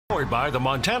Powered by the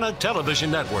Montana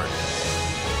Television Network.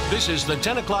 This is the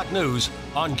 10 o'clock news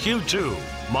on Q2,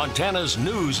 Montana's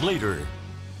news leader.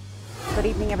 Good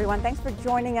evening, everyone. Thanks for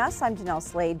joining us. I'm Jeanelle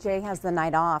Slade. Jay has the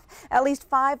night off. At least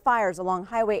 5 fires along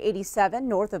Highway 87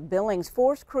 north of Billings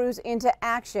forced crews into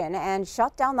action and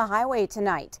shut down the highway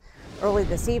tonight. Early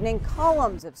this evening,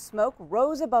 columns of smoke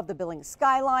rose above the Billings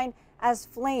skyline as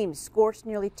flames scorched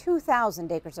nearly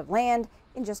 2,000 acres of land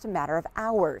in just a matter of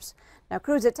hours. Now,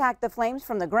 crews attacked the flames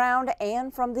from the ground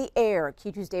and from the air.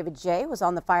 Q2's David J. was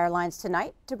on the fire lines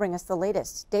tonight to bring us the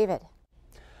latest. David.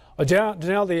 Well,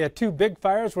 Jeanelle, the 2 big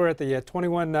fires were at the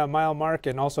 21-mile mark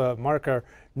and also marker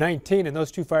 19, and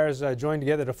those 2 fires joined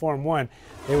together to form one.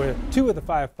 They were 2 of the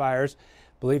 5 fires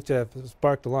believed to have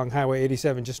sparked along Highway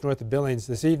 87 just north of Billings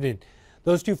this evening.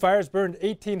 Those 2 fires burned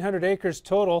 1,800 acres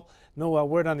total. No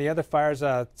word on the other fires.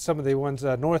 Some of the ones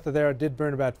north of there did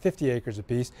burn about 50 acres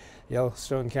apiece. The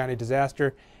Yellowstone County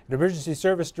Disaster and Emergency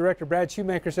Service Director Brad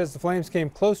Shoemaker says the flames came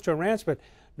close to a ranch, but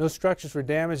no structures were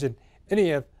damaged in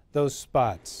any of those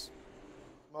spots.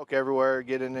 Smoke everywhere,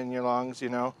 getting in your lungs, you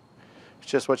know. It's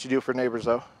just what you do for neighbors,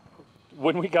 though.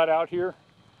 When we got out here,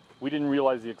 we didn't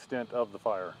realize the extent of the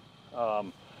fire.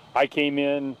 I came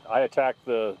in, I attacked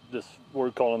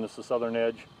we're calling this the southern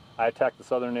edge. I attacked the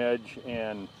southern edge,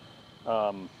 and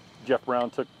Jeff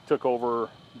Brown took over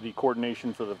the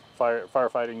coordination for the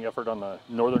firefighting effort on the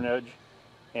northern edge.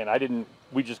 And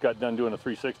we just got done doing a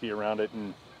 360 around it,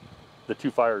 and the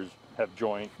 2 fires have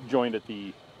joined at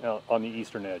the on the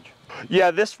eastern edge.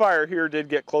 Yeah, this fire here did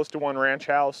get close to one ranch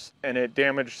house, and it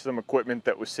damaged some equipment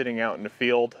that was sitting out in the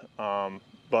field.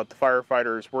 But the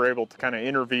firefighters were able to kind of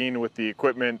intervene with the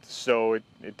equipment, so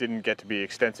it didn't get to be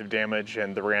extensive damage,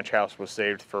 and the ranch house was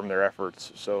saved from their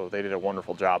efforts. So they did a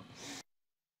wonderful job.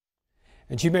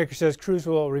 And Shoemaker says crews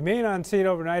will remain on scene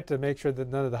overnight to make sure that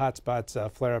none of the hot spots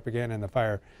flare up again and the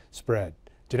fire spread.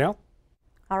 Jeanelle?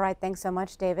 All right, thanks so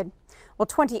much, David. Well,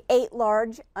 28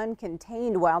 large,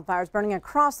 uncontained wildfires burning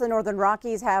across the northern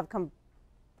Rockies have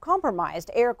compromised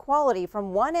air quality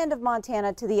from one end of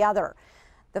Montana to the other.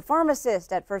 The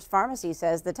pharmacist at First Pharmacy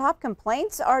says the top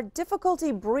complaints are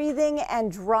difficulty breathing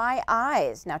and dry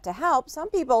eyes. Now, to help, some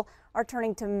people are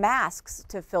turning to masks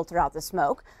to filter out the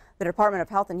smoke. The Department of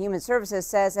Health and Human Services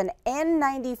says an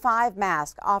N95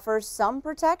 mask offers some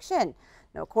protection.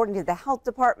 Now, according to the health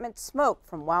department, smoke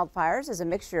from wildfires is a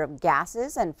mixture of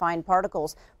gases and fine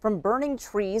particles from burning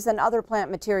trees and other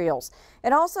plant materials.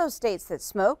 It also states that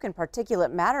smoke and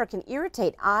particulate matter can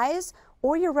irritate eyes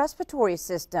or your respiratory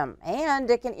system, and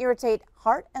it can irritate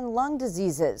heart and lung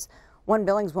diseases. One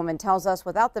Billings woman tells us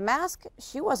without the mask,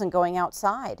 she wasn't going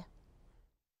outside.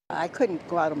 I couldn't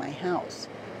go out of my house.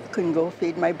 I couldn't go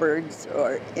feed my birds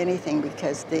or anything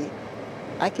because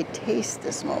I could taste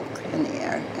the smoke in the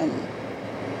air,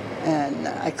 and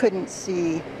I couldn't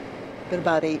see but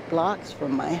about 8 blocks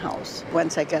from my house.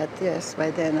 Once I got this, by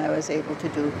then I was able to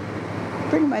do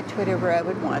pretty much whatever I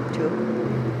would want to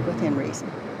within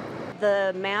reason.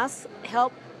 The masks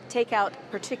help take out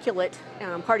particulate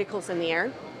particles in the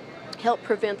air, help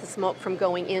prevent the smoke from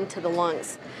going into the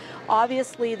lungs.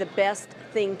 Obviously, the best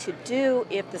thing to do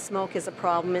if the smoke is a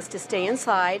problem is to stay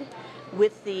inside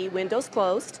with the windows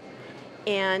closed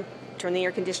and turn the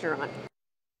air conditioner on.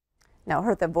 Now,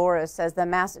 Hertha Boris says the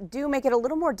masks do make it a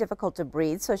little more difficult to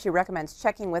breathe, so she recommends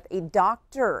checking with a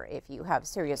doctor if you have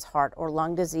serious heart or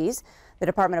lung disease. The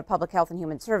Department of Public Health and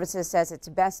Human Services says it's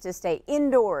best to stay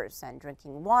indoors, and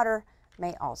drinking water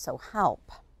may also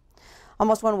help.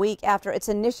 Almost 1 week after its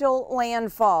initial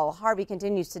landfall, Harvey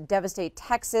continues to devastate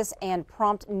Texas and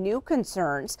prompt new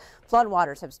concerns.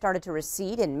 Floodwaters have started to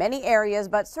recede in many areas,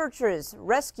 but searches,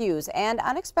 rescues, and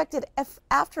unexpected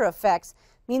after effects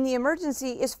mean the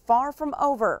emergency is far from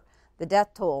over. The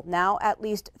death toll now at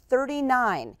least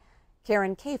 39.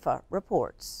 Karen Kafa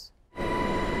reports.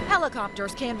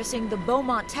 Helicopters canvassing the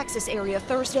Beaumont, Texas area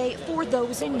Thursday for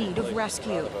those in need of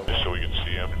rescue. So we can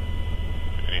see them.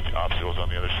 Any obstacles on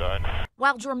the other side?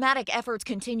 While dramatic efforts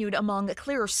continued among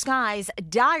clear skies,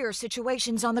 dire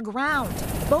situations on the ground.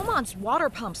 Beaumont's water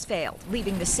pumps failed,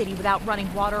 leaving the city without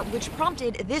running water, which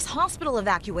prompted this hospital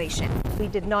evacuation. We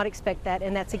did not expect that,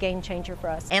 and that's a game changer for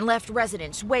us. And left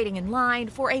residents waiting in line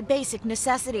for a basic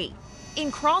necessity.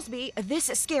 In Crosby, this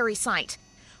scary sight.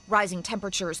 Rising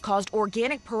temperatures caused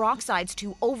organic peroxides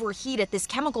to overheat at this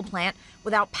chemical plant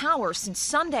without power since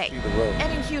Sunday.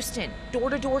 And in Houston,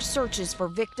 door-to-door searches for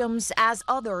victims as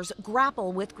others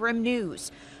grapple with grim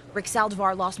news. Rick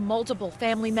Saldivar lost multiple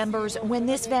family members when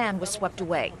this van was swept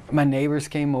away. My neighbors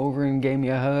came over and gave me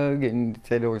a hug and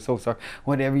said they were so sorry.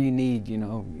 Whatever you need, you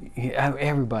know,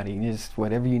 everybody, just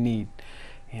whatever you need.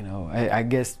 You know, I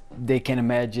guess they can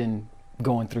imagine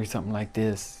going through something like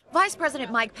this. Vice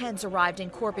President Mike Pence arrived in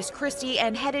Corpus Christi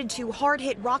and headed to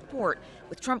hard-hit Rockport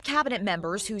with Trump cabinet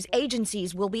members whose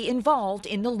agencies will be involved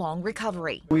in the long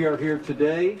recovery. We are here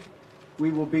today,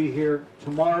 we will be here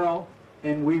tomorrow,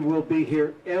 and we will be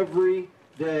here every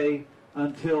day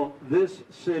until this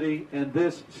city and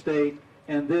this state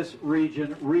and this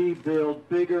region rebuild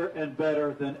bigger and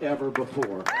better than ever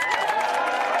before.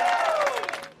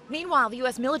 Meanwhile, the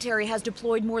U.S. military has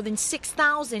deployed more than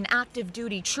 6,000 active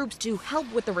duty troops to help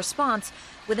with the response,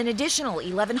 with an additional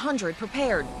 1,100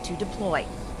 prepared to deploy.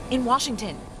 In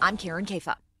Washington, I'm Karen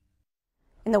Kafa.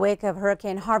 In the wake of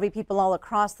Hurricane Harvey, people all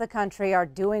across the country are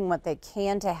doing what they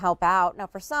can to help out. Now,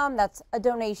 for some, that's a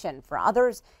donation. For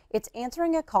others, it's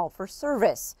answering a call for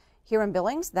service. Here in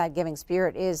Billings, that giving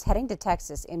spirit is heading to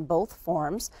Texas in both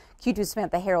forms. Q2's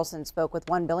Samantha Harrelson spoke with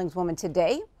one Billings woman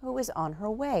today who is on her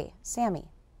way. Sammy.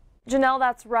 Janelle,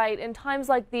 that's right. In times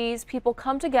like these, people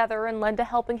come together and lend a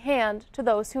helping hand to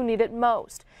those who need it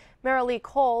most. Marilee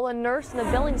Cole, a nurse in the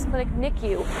Billings Clinic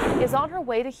NICU, is on her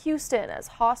way to Houston as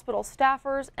hospital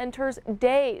staffers enters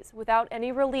days without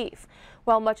any relief.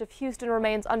 While much of Houston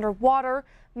remains underwater,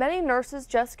 many nurses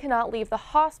just cannot leave the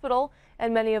hospital,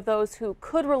 and many of those who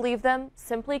could relieve them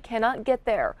simply cannot get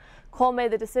there. Cole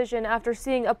made the decision after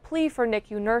seeing a plea for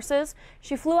NICU nurses.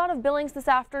 She flew out of Billings this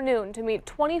afternoon to meet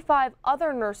 25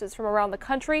 other nurses from around the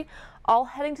country, all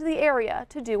heading to the area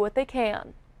to do what they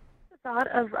can. The thought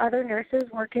of other nurses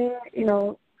working,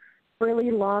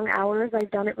 really long hours.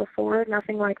 I've done it before,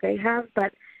 nothing like they have,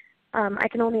 but I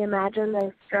can only imagine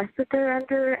the stress that they're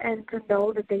under, and to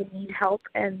know that they need help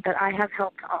and that I have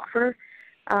help to offer.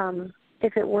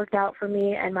 If it worked out for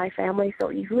me and my family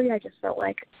so easily, I just felt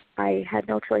like I had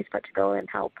no choice but to go and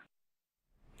help.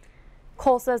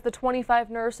 Cole says the 25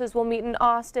 nurses will meet in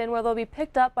Austin, where they'll be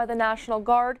picked up by the National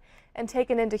Guard and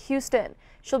taken into Houston.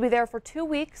 She'll be there for 2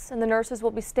 weeks, and the nurses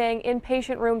will be staying in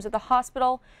patient rooms at the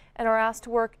hospital and are asked to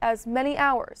work as many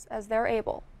hours as they're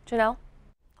able. Janelle?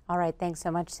 All right, thanks so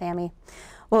much, Sammy.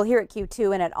 Well, here at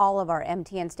Q2 and at all of our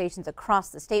MTN stations across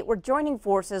the state, we're joining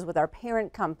forces with our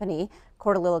parent company,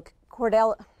 Cordillera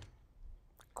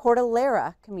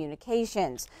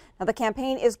Communications. Now, the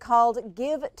campaign is called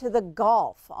Give to the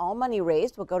Gulf. All money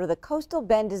raised will go to the Coastal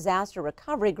Bend Disaster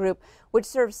Recovery Group, which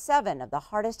serves 7 of the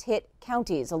hardest hit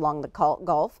counties along the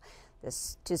Gulf.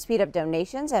 This to speed up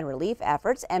donations and relief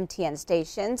efforts. MTN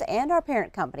stations and our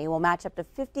parent company will match up to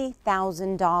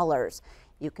 $50,000.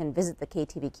 You can visit the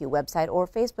KTVQ website or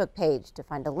Facebook page to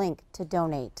find a link to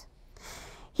donate.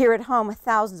 Here at home,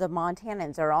 thousands of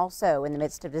Montanans are also in the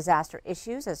midst of disaster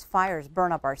issues as fires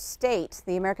burn up our state.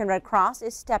 The American Red Cross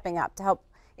is stepping up to help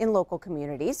in local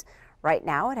communities. Right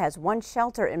now, it has one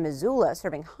shelter in Missoula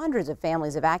serving hundreds of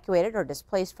families evacuated or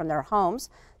displaced from their homes.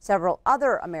 Several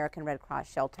other American Red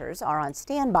Cross shelters are on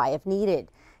standby if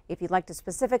needed. If you'd like to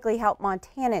specifically help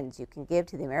Montanans, you can give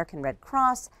to the American Red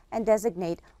Cross and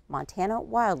designate Montana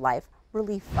Wildlife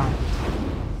Relief Fund.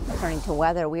 Turning to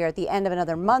weather, we are at the end of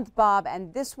another month, Bob,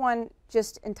 and this one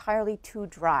just entirely too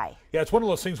dry. Yeah, it's one of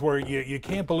those things where you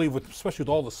can't believe, especially with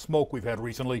all the smoke we've had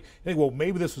recently, you think, well,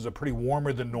 maybe this was a pretty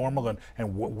warmer than normal and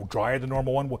drier than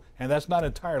normal one, and that's not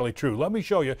entirely true. Let me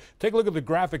show you. Take a look at the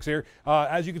graphics here.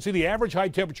 As you can see, the average high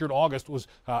temperature in August was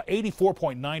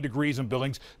 84.9 degrees in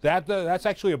Billings. That's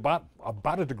actually about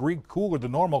a degree cooler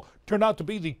than normal. Turned out to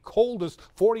be the coldest,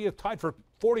 40th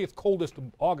coldest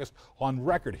August on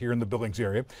record here in the Billings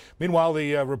area. Meanwhile,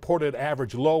 the reported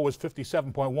average low was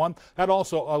 57.1. That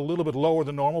also a little bit lower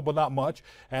than normal, but not much.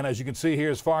 And as you can see here,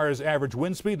 as far as average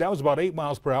wind speed, that was about 8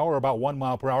 miles per hour, or about 1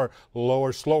 mile per hour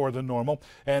slower than normal.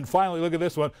 And finally, look at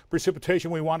this one.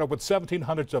 Precipitation, we wound up with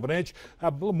 0.17 of an inch,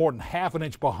 a little more than half an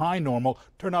inch behind normal.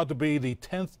 Turned out to be the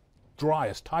 10th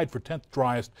driest, tied for 10th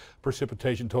driest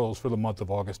precipitation totals for the month of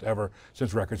August ever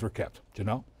since records were kept.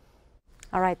 Jeanelle?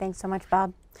 All right, thanks so much,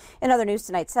 Bob. In other news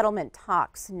tonight, settlement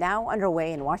talks now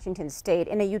underway in Washington state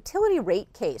in a utility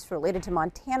rate case related to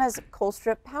Montana's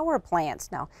Colstrip power plants.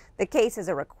 Now, the case is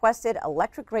a requested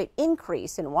electric rate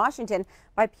increase in Washington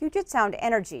by Puget Sound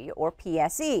Energy, or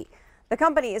PSE. The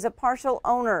company is a partial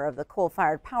owner of the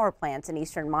coal-fired power plants in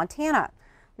eastern Montana.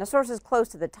 Now, sources close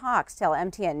to the talks tell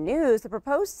MTN News the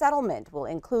proposed settlement will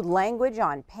include language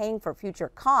on paying for future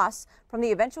costs from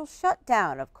the eventual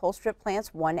shutdown of Colstrip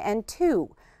plants 1 and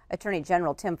 2. Attorney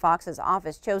General Tim Fox's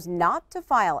office chose not to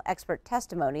file expert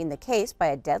testimony in the case by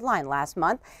a deadline last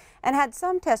month and had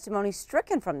some testimony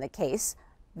stricken from the case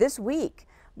this week.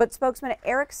 But spokesman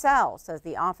Eric Sell says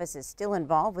the office is still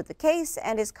involved with the case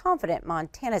and is confident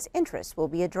Montana's interests will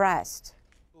be addressed.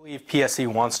 I believe PSC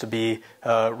wants to be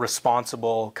a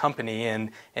responsible company and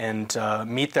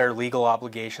meet their legal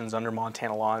obligations under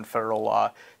Montana law and federal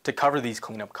law to cover these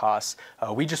cleanup costs.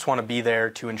 We just want to be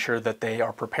there to ensure that they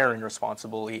are preparing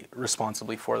responsibly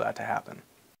for that to happen.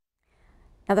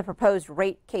 Now, the proposed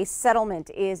rate case settlement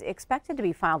is expected to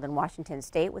be filed in Washington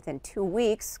State within 2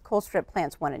 weeks. Coal strip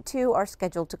plants 1 and 2 are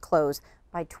scheduled to close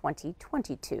by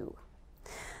 2022.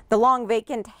 The long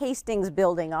vacant Hastings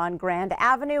building on Grand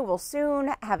Avenue will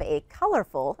soon have a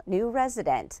colorful new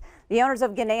resident. The owners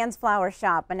of Ganann's Flower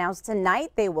Shop announced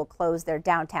tonight they will close their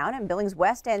downtown and Billings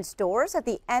West End stores at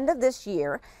the end of this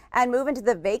year and move into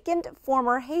the vacant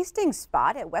former Hastings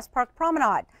spot at West Park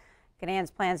Promenade.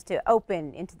 Ganann's plans to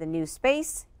open into the new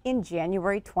space in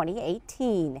January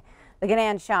 2018. The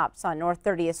Ganann shops on North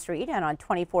 30th Street and on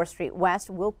 24th Street West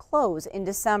will close in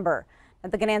December.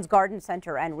 The Ganann's Garden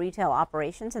Center and retail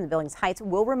operations in the Billings Heights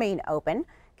will remain open.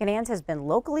 Ganann's has been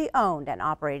locally owned and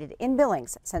operated in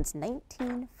Billings since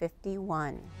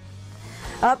 1951.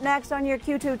 Up next on your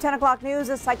Q2 10 o'clock news,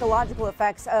 the psychological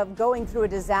effects of going through a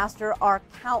disaster are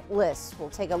countless. We'll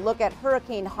take a look at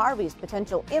Hurricane Harvey's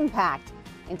potential impact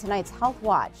in tonight's Health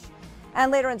Watch.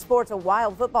 And later in sports, a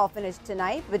wild football finish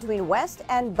tonight between West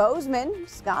and Bozeman.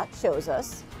 Scott shows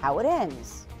us how it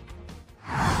ends.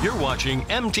 You're watching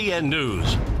MTN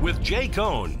News with Jay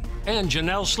Cohn and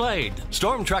Jeanelle Slade.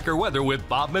 Storm Tracker weather with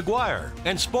Bob McGuire.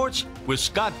 And sports with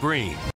Scott Green.